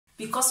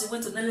because we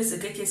went to Nelly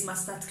Sekeke's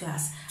master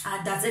class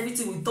and that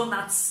everything will turn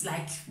out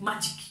like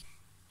magic.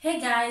 Hey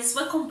guys,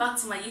 welcome back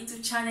to my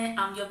YouTube channel.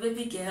 I'm your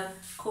baby girl,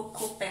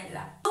 Coco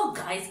Bella. So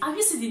guys, have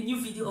you seen the new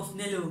video of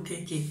Nelly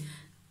Okeke?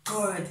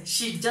 God,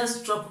 she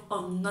just dropped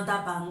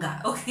another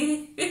banger,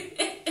 okay?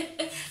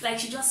 Like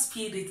she just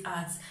spilled it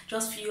out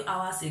just a few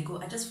hours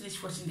ago. I just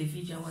finished watching the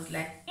video. I was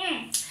like,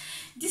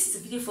 this is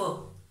a video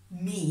for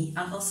me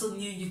and also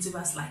new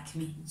YouTubers like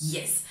me.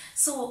 Yes.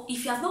 So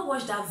if you have not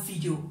watched that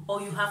video,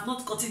 or you have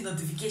not gotten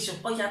notification,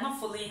 or you are not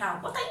following her,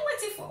 what are you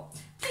waiting for?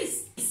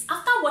 Please,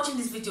 after watching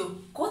this video,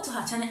 go to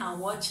her channel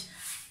and watch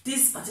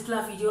this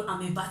particular video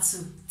I'm about to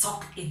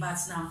talk about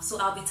now. So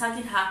I'll be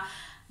tagging her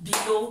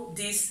below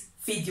this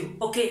video,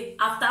 okay,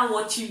 after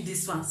watching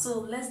this one.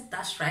 So let's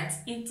dash right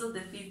into the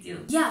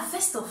video. Yeah,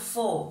 first of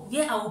all,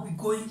 where I will be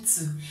going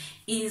to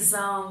is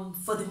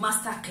for the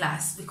master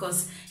class,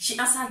 because she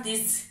answered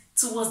this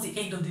towards the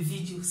end of the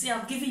video. See,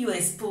 I'm giving you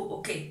a spoil,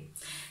 okay?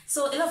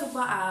 So a lot of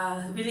people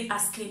are really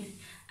asking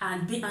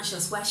and being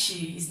anxious why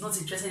she is not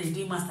interested in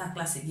doing master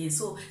class again.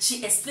 So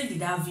she explained in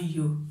that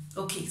video.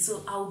 Okay,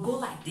 so I will go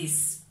like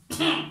this.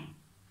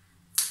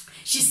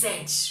 She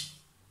said,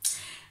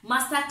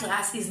 master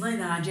class is not in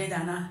her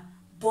agenda now,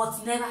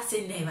 but never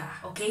say never,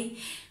 okay?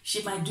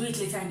 She might do it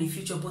later in the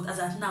future, but as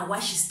of now, why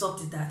she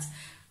stopped at that?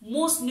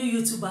 Most new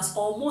YouTubers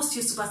or most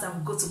YouTubers that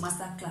will go to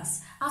master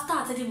class, after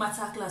attending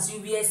master class,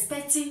 you'll be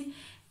expecting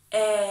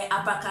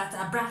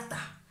abracadabra.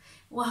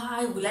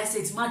 Why will I say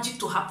it's magic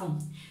to happen?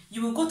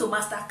 You will go to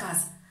master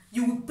class,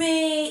 you will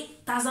pay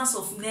thousands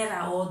of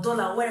naira or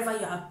dollar, wherever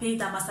you are paying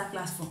that master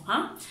class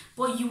from,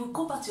 but you will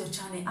go back to your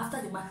channel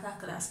after the master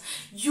class.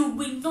 You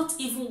will not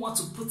even want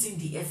to put in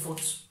the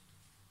effort,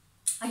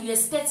 and you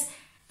expect,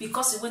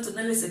 because you went to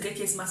Nelly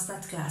Sekeke's master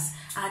class,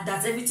 and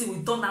that everything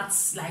will turn out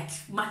like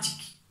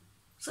magic.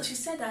 So she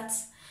said that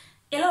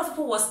a lot of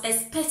people was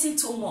expecting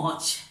too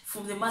much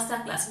from the master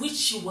class, which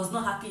she was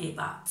not happy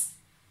about,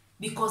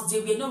 because they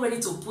were not ready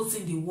to put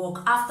in the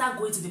work. After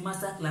going to the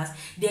master class,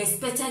 they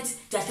expected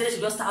their channel to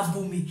just start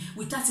booming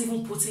without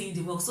even putting in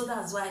the work. So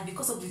that's why,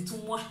 because of the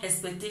too much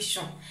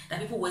expectation that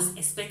people was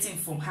expecting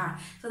from her,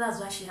 so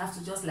that's why she has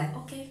to just like,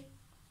 okay,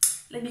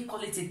 let me call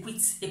it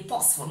a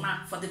pause for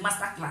now for the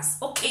master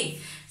class. Okay,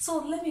 so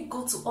let me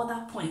go to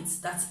other points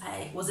that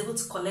I was able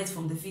to collect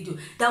from the video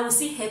that will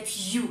still help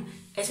you,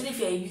 especially if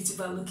you're a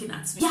YouTuber looking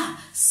at me. Yeah,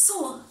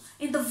 so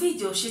in the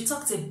video, she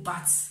talked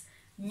about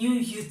new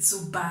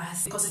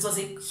YouTubers, because it was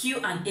a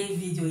Q&A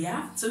video,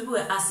 yeah? So people were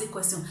asking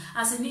questions.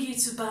 As a new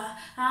YouTuber,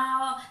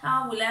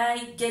 how will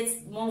I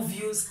get more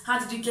views? How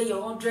did you get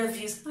your 100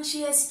 views? And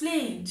she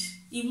explained.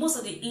 In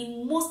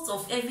most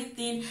of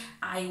everything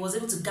I was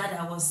able to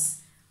gather was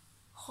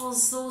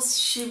also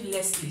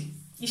shamelessly.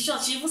 In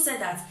short, she even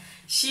said that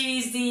she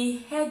is the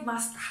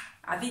headmaster,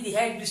 I mean the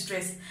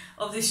headmistress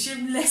of the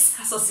Shameless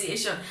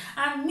Association.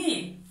 And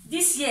me,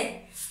 this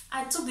year,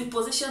 I took the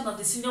position of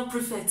the senior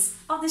prefect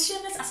of the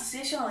Shameless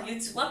Association on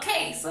YouTube.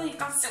 Okay, so you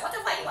can say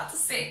whatever you want to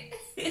say.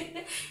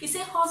 You say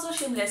hustle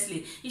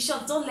shamelessly. In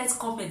short, don't let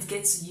comments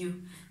get to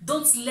you.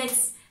 Don't let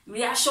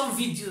reaction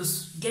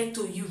videos get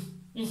to you.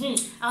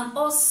 And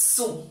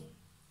also,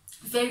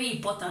 very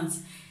important,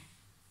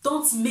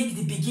 don't make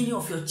the beginning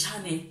of your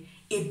channel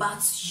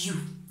about you,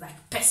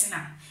 like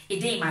personal. A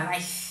day in my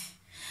life,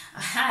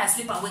 how I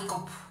sleep and wake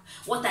up,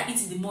 what I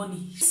eat in the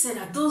morning. She said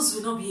that those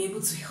will not be able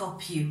to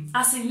help you.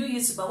 As a new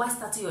YouTuber, why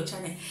starting your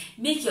channel?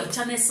 Make your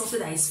channel something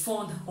that is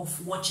fun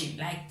of watching,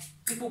 like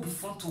people will be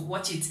fun to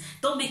watch it.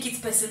 Don't make it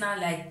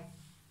personal, like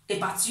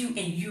about you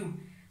and you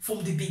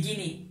from the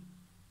beginning.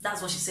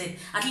 That's what she said.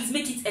 At least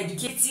make it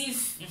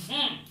educative,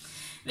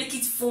 make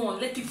it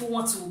fun, let people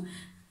want to.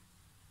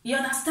 You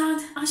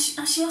understand? And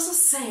she also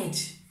said,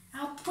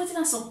 I'm putting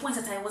on some points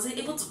that I wasn't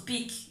able to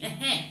pick.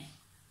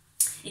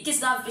 In case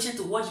you don't have patience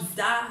to watch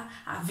that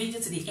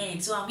video to the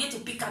end, so I'm here to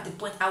pick out the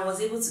point I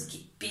was able to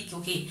pick.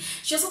 Okay.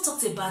 She also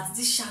talked about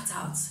this shout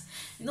out.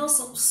 You know,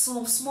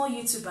 some small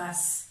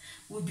YouTubers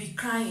will be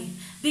crying.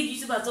 Big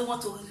YouTubers don't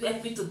want to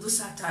help me to do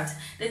shout out.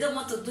 They don't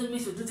want to do me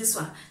to do this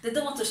one. They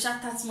don't want to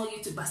shout out small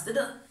YouTubers. They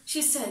don't.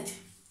 She said,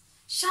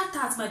 shout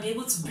out might be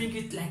able to bring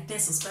you like 10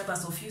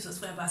 subscribers or few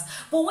subscribers,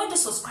 but when the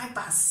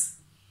subscribers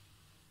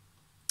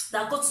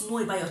that got to know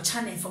about your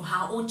channel from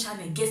her own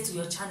channel get to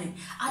your channel,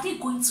 are they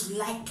going to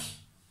like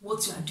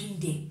what you are doing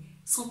there?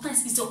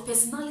 Sometimes it's your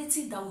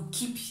personality that will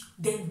keep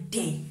them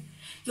there.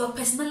 Your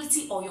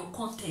personality or your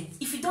content.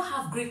 If you don't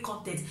have great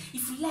content,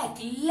 if you like,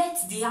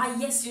 let the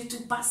highest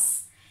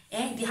YouTubers,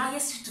 the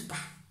highest YouTuber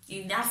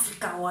in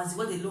Africa or as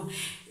what they know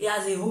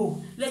as a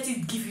whole, let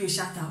it give you a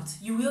shout out.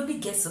 You will only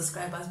get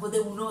subscribers, but they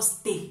will not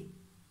stay.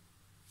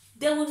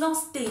 They will not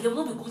stay. They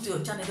will not be going to your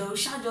channel. They will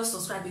shout just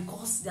subscribe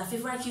because their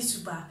favorite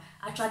YouTuber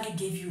actually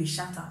gave you a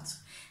shout out.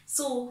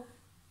 So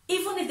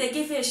even if they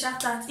give you a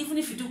shout out, even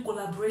if you do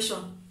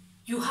collaboration,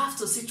 you have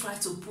to still try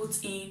to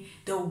put in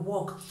the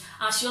work.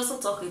 And she also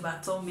talked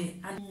about Tommy,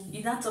 and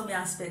in that Tommy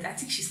aspect, I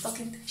think she's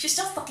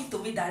just talking to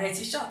me direct.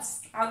 In short,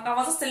 I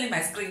was just telling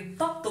my screen,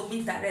 talk to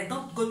me direct,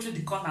 don't go through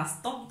the corners,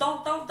 don't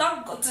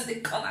go to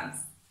the corners.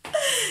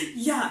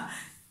 Yeah,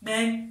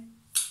 man,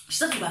 she's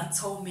talking about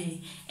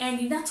tummy, and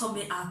in that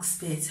tummy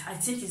aspect, I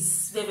think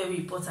it's very, very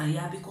important,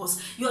 yeah,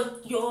 because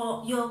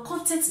your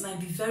content might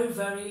be very,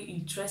 very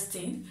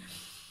interesting,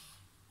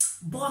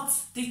 but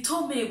the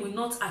tummy will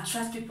not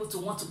attract people to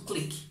want to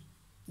click.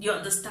 You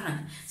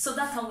understand? So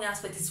that tummy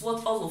aspect is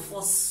what all of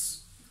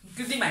us,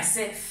 including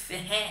myself,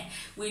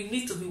 we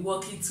need to be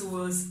working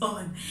towards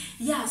on.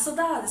 Yeah, so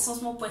that are the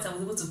small points I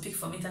was able to pick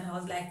from it, and I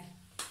was like,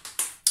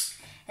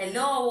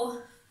 hello,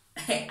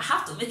 I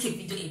have to make a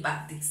video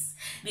about this,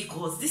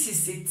 because this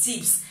is a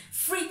tips,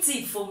 free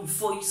tip for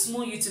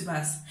small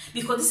YouTubers,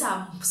 because these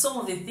are some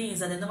of the things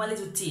that they normally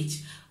do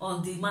teach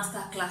on the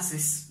master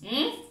classes.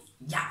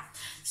 Yeah,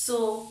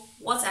 so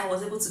what I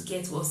was able to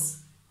get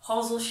was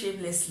hustle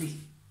shamelessly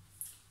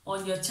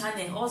on your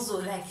channel.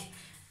 Also, like,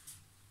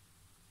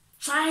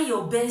 try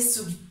your best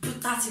to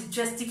put out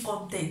interesting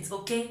content,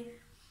 okay?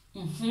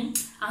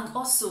 And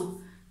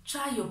also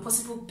try your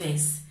possible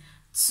best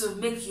to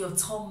make your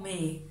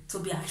thumbnail to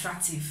be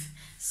attractive.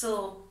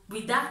 So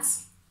with that,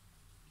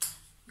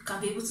 you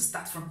can be able to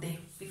start from there,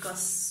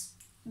 because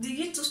the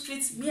YouTube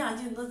streets, me and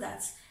you know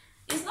that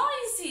it's not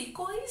easy,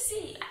 go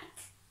easy, like,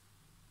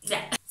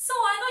 yeah. So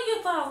I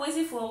know you are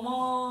waiting for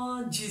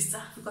more gist,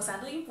 because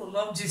I know you people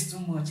love gist too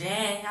much.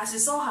 As you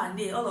saw her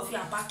name, all of you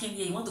are packing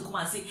here. You want to come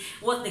and see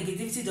what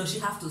negativity does she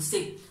have to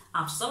say.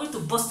 I'm sorry to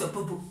bust your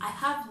bubble. I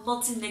have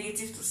nothing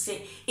negative to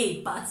say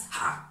about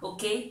her,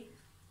 okay?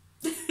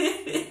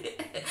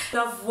 You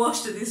have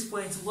watched to this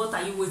point. What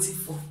are you waiting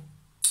for?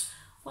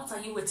 What are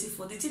you waiting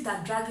for? The thing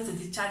that dragged you to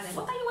the channel.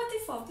 What are you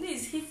waiting for?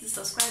 Please hit the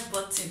subscribe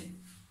button,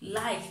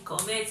 like,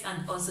 comment,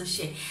 and also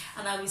share.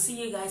 And I will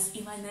see you guys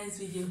in my next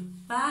video.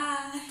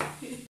 Bye.